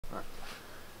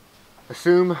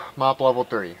Assume MOP Level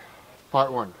 3.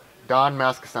 Part 1. Don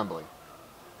Mask Assembly.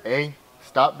 A.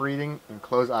 Stop breathing and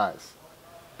close eyes.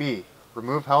 B.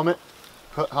 Remove helmet.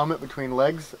 Put helmet between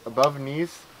legs, above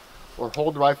knees, or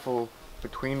hold rifle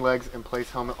between legs and place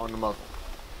helmet on the muzzle.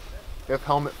 If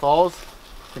helmet falls,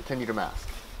 continue to mask.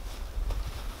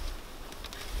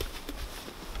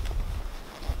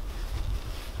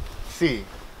 C.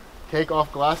 Take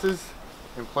off glasses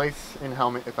and place in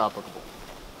helmet if applicable.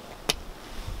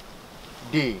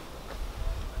 D.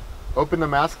 Open the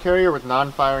mask carrier with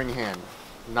non-firing hand.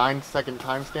 9-second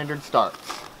time standard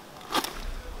starts.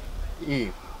 E.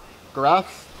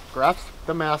 Grasp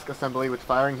the mask assembly with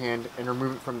firing hand and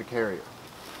remove it from the carrier.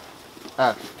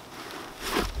 F.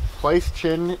 Place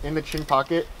chin in the chin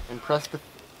pocket and press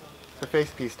the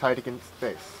face piece tight against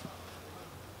face.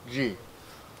 G.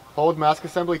 Hold mask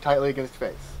assembly tightly against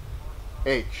face.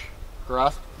 H.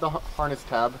 Grasp the harness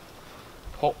tab.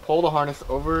 Pull the harness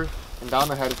over and down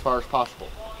the head as far as possible.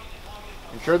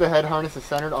 Ensure the head harness is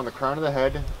centered on the crown of the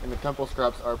head and the temple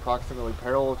straps are approximately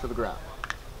parallel to the ground.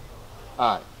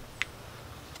 I.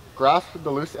 Grasp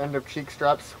the loose end of cheek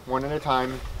straps one at a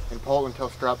time and pull until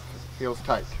strap feels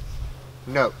tight.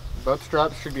 Note, both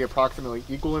straps should be approximately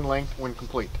equal in length when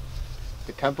complete.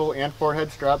 The temple and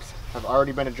forehead straps have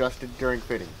already been adjusted during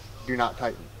fitting. Do not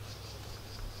tighten.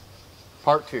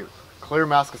 Part 2. Clear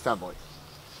mask assembly.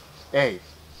 A.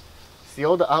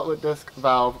 Seal the outlet disc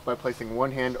valve by placing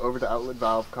one hand over the outlet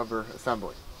valve cover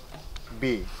assembly.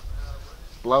 B.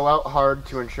 Blow out hard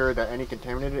to ensure that any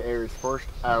contaminated air is forced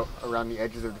out around the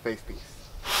edges of the facepiece.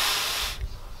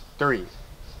 3.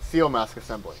 Seal mask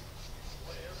assembly.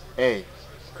 A.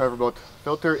 Cover both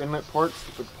filter inlet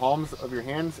ports with palms of your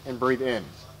hands and breathe in.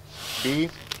 B.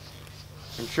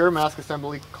 Ensure mask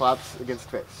assembly claps against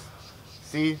face.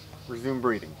 C. Resume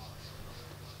breathing.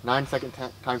 9-second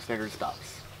time standard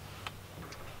stops.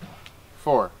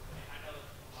 4.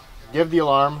 Give the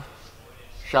alarm.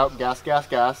 Shout gas, gas,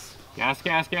 gas. Gas,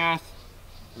 gas, gas.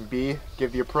 And B.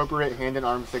 Give the appropriate hand and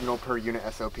arm signal per unit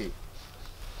SOP.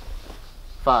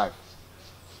 5.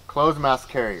 Close mask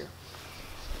carrier.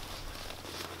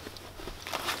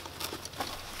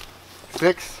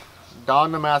 6.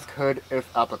 Don the mask hood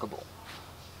if applicable.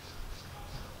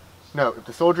 Note, if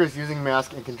the soldier is using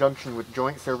mask in conjunction with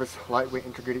Joint Service Lightweight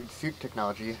Integrated Suit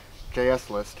Technology, JS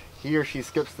list, he or she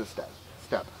skips this step,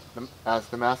 as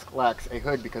the mask lacks a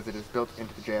hood because it is built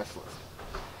into the JS list.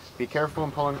 Be careful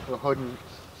in pulling the hood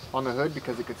on the hood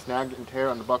because it could snag and tear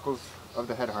on the buckles of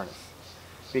the head harness.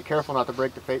 Be careful not to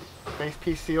break the face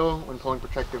piece seal when pulling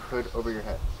protective hood over your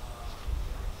head.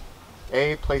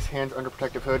 A. Place hands under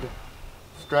protective hood.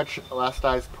 Stretch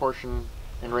elasticized portion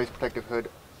and raise protective hood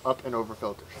up and over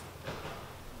filters.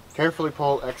 Carefully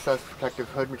pull excess protective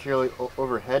hood material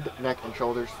over head, neck, and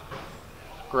shoulders.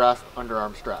 Grasp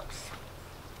underarm straps.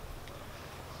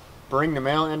 Bring the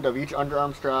male end of each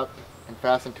underarm strap and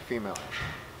fasten to female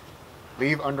end.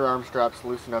 Leave underarm straps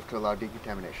loose enough to allow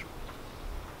decontamination.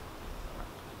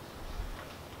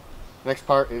 Next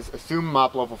part is assume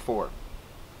MOP Level 4.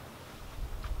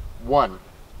 1.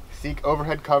 Seek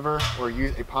overhead cover or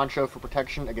use a poncho for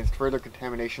protection against further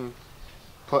contamination.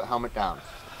 Put helmet down.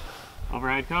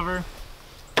 Overhead cover.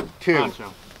 2.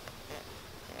 Poncho.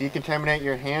 Decontaminate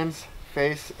your hands,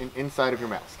 face, and inside of your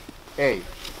mask. A.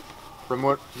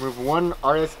 Remove one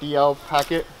RSDL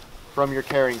packet from your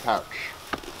carrying pouch.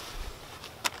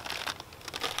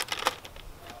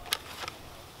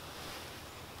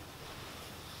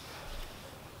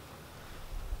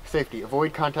 Safety.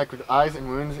 Avoid contact with eyes and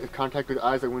wounds. If contact with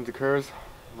eyes or wounds occurs,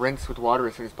 rinse with water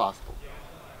as soon as possible.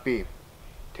 B.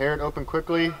 Tear it open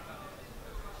quickly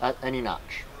at any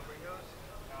notch.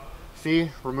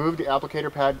 C. Remove the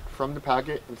applicator pad from the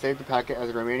packet and save the packet as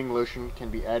the remaining lotion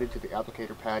can be added to the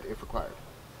applicator pad if required.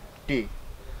 D.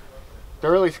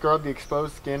 Thoroughly scrub the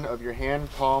exposed skin of your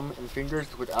hand, palm, and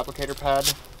fingers with applicator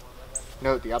pad.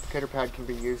 Note, the applicator pad can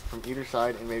be used from either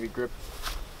side and may be gripped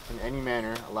in any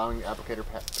manner, allowing the applicator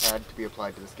pad to be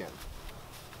applied to the skin.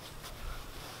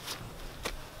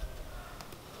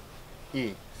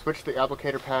 E. Switch the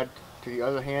applicator pad to the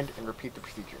other hand and repeat the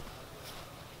procedure.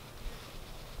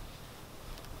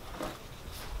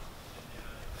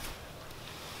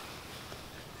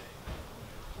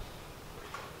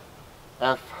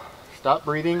 F. Stop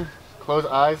breathing, close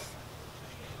eyes,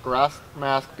 grasp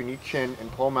mask beneath chin,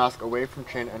 and pull mask away from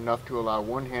chin enough to allow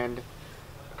one hand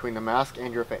between the mask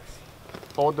and your face.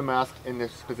 Hold the mask in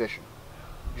this position.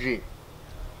 G.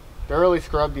 Thoroughly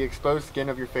scrub the exposed skin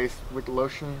of your face with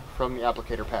lotion from the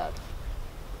applicator pad.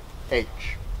 H.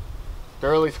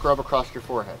 Thoroughly scrub across your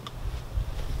forehead.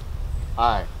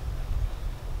 I.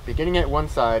 Beginning at one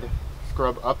side,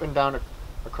 scrub up and down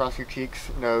across your cheeks,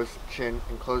 nose, chin,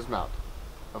 and closed mouth.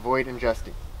 Avoid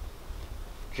ingesting.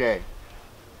 J.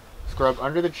 Scrub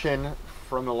under the chin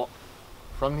from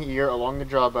the ear along the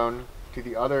jawbone to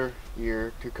the other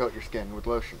ear to coat your skin with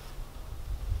lotion.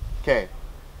 K.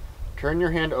 Turn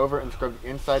your hand over and scrub the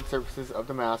inside surfaces of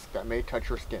the mask that may touch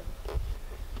your skin.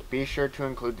 Be sure to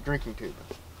include the drinking tube.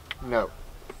 Note: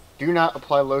 do not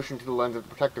apply lotion to the lens of the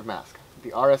protective mask.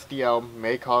 The RSDL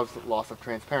may cause loss of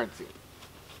transparency.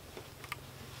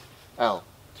 L.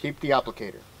 Keep the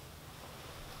applicator.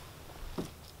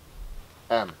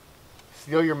 M.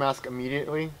 Seal your mask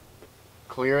immediately,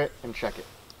 clear it, and check it.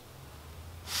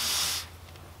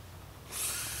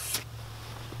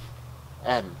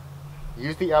 N.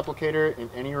 Use the applicator in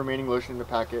any remaining lotion in the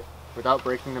packet without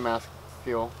breaking the mask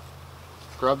seal.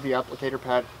 Scrub the applicator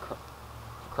pad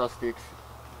across the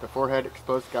forehead,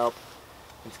 exposed scalp,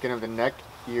 and skin of the neck,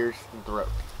 ears, and throat.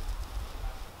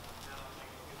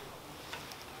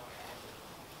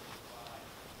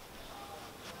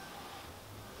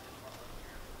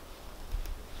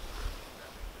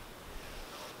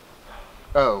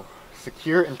 O.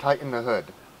 Secure and tighten the hood.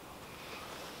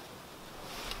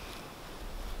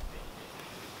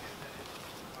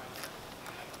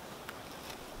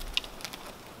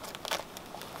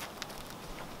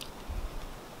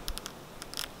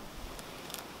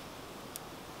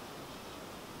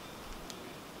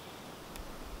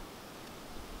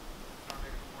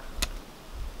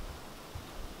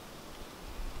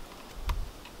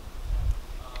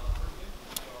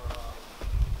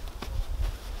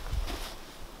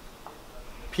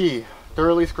 P.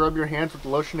 Thoroughly scrub your hands with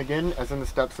lotion again, as in the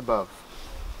steps above.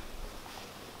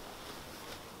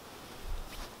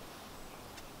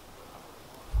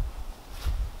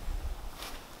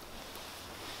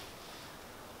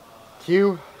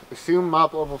 Q. Assume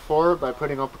mop level 4 by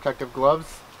putting on protective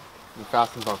gloves and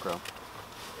fasten Velcro.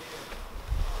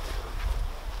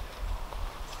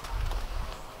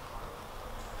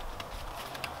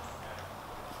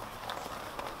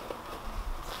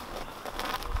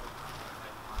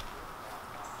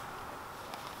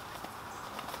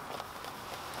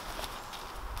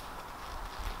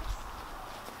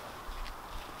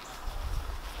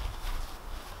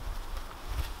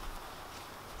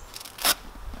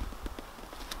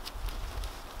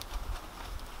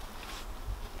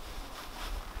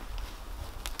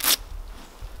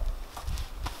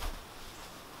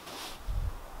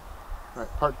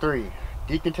 Alright, part 3.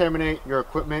 Decontaminate your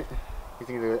equipment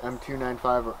using either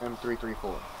M295 or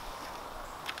M334.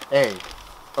 A.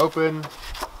 Open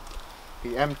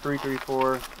the M334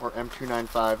 or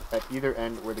M295 at either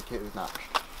end where the kit is notched.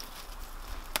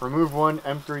 Remove one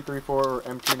M334 or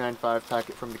M295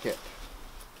 packet from the kit.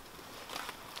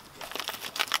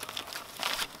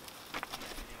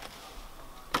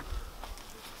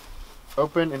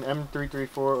 Open an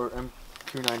M334 or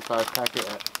M295 packet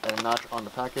at a notch on the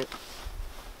packet.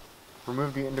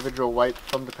 Remove the individual wipe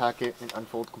from the packet and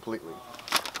unfold completely.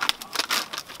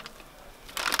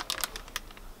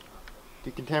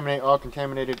 Decontaminate all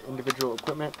contaminated individual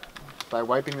equipment by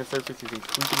wiping the surface using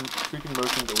sweeping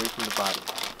motions away from the body.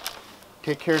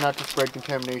 Take care not to spread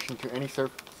contamination to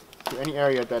any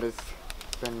area that has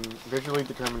been visually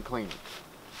determined clean.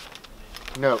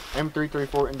 Note: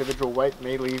 M334 individual wipe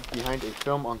may leave behind a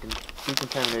film on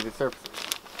decontaminated surfaces.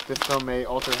 This film may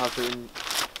alter how certain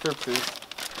surfaces,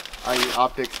 i.e.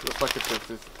 optics, reflective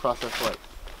surfaces, process light.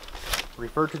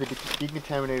 Refer to the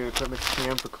decontaminated equipment's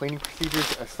PM for cleaning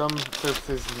procedures, as some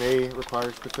surfaces may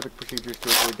require specific procedures to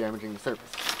avoid damaging the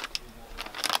surface.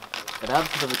 In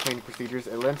absence of the cleaning procedures,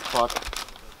 a lens cloth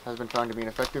has been found to be an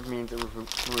effective means of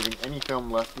removing any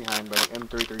film left behind by the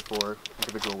M334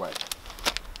 individual wipe.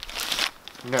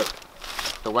 Note: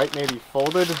 the wipe may be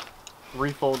folded,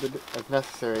 refolded as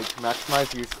necessary to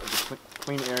maximize use of the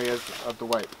clean areas of the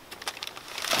wipe,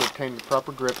 to obtain the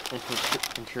proper grip and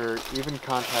to ensure even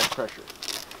contact pressure.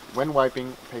 When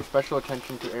wiping, pay special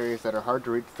attention to areas that are hard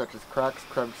to reach, such as cracks,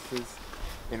 crevices,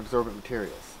 and absorbent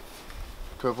materials.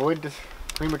 To avoid this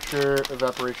premature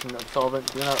evaporation of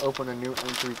solvent, do not open a new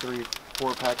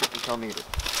M334 packet until needed.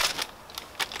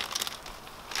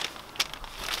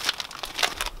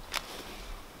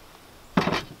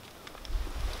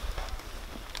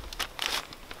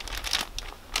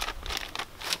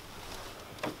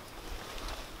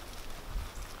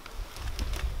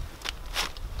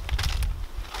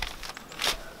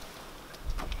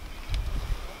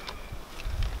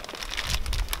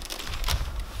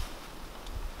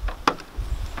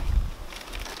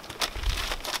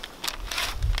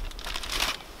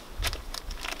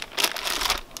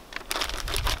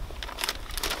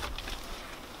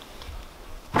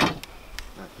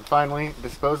 finally,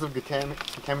 dispose of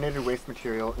contaminated waste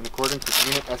material in accordance with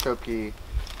unit SOP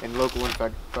and local and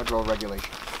federal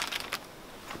regulations.